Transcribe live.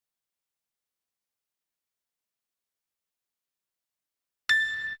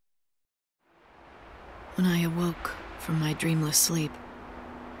When I awoke from my dreamless sleep,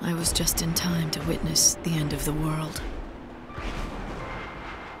 I was just in time to witness the end of the world.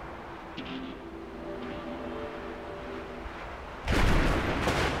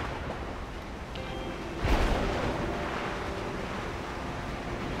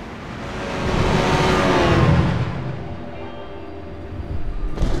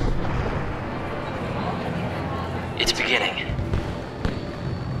 It's beginning.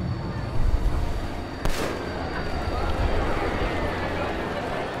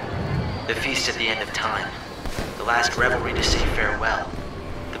 The feast at the end of time. The last revelry to say farewell.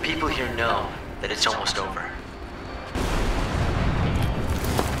 The people here know that it's almost over.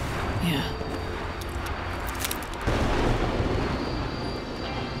 Yeah.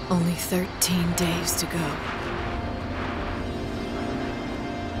 Only 13 days to go.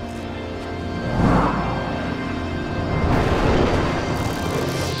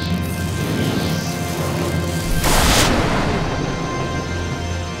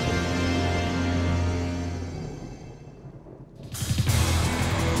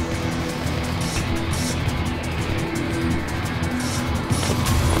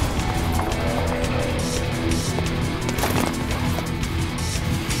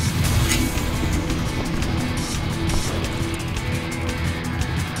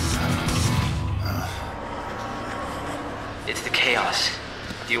 It's the chaos.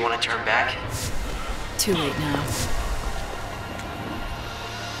 Do you want to turn back? Too late now.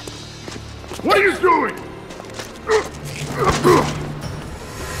 What are you doing?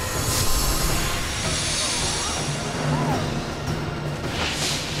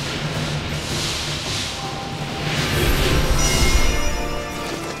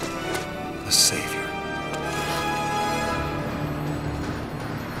 The Savior.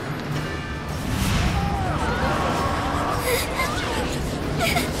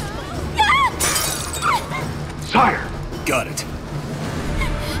 Sire! Got it.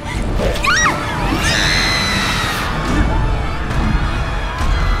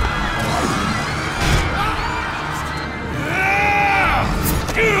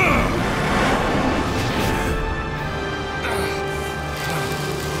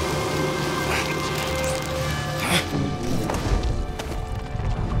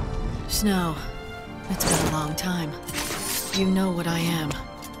 Snow, it's been a long time. You know what I am,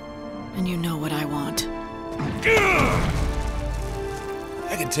 and you know what I want.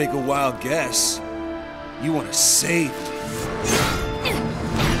 I can take a wild guess. You want to save me.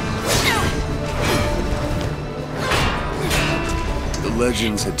 The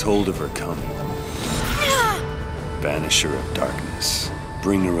legends had told of her coming. Banisher of darkness,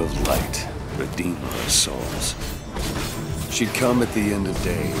 bringer of light, redeemer of souls. She'd come at the end of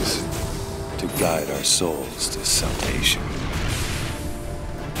days to guide our souls to salvation.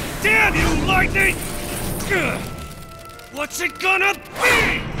 Damn you, lightning! What's it gonna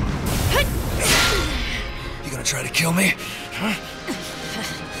be? You gonna try to kill me? Huh?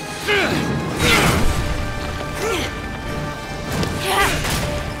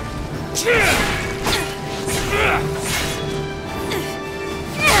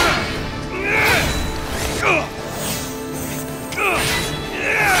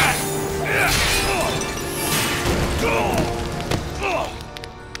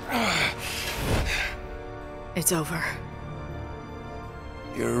 It's over.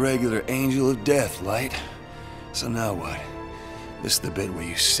 You're a regular angel of death, Light. So now what? This the bit where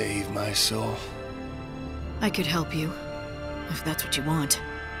you save my soul? I could help you, if that's what you want.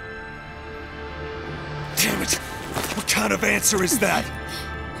 Damn it! What kind of answer is that?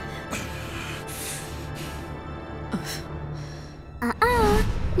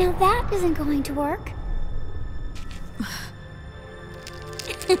 Now that isn't going to work.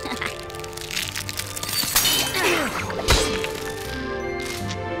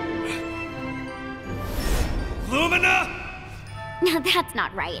 Lumina! Now that's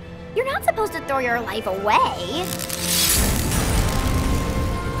not right. You're not supposed to throw your life away.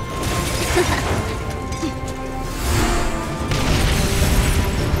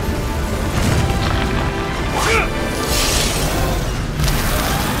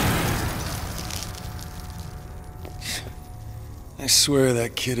 I swear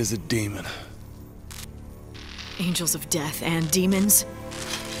that kid is a demon. Angels of death and demons?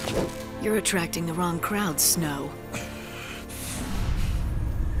 You're attracting the wrong crowd, Snow.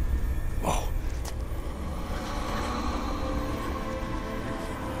 Whoa.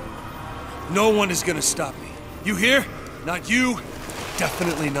 No one is gonna stop me. You hear? Not you.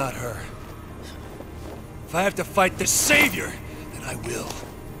 Definitely not her. If I have to fight the Savior, then I will.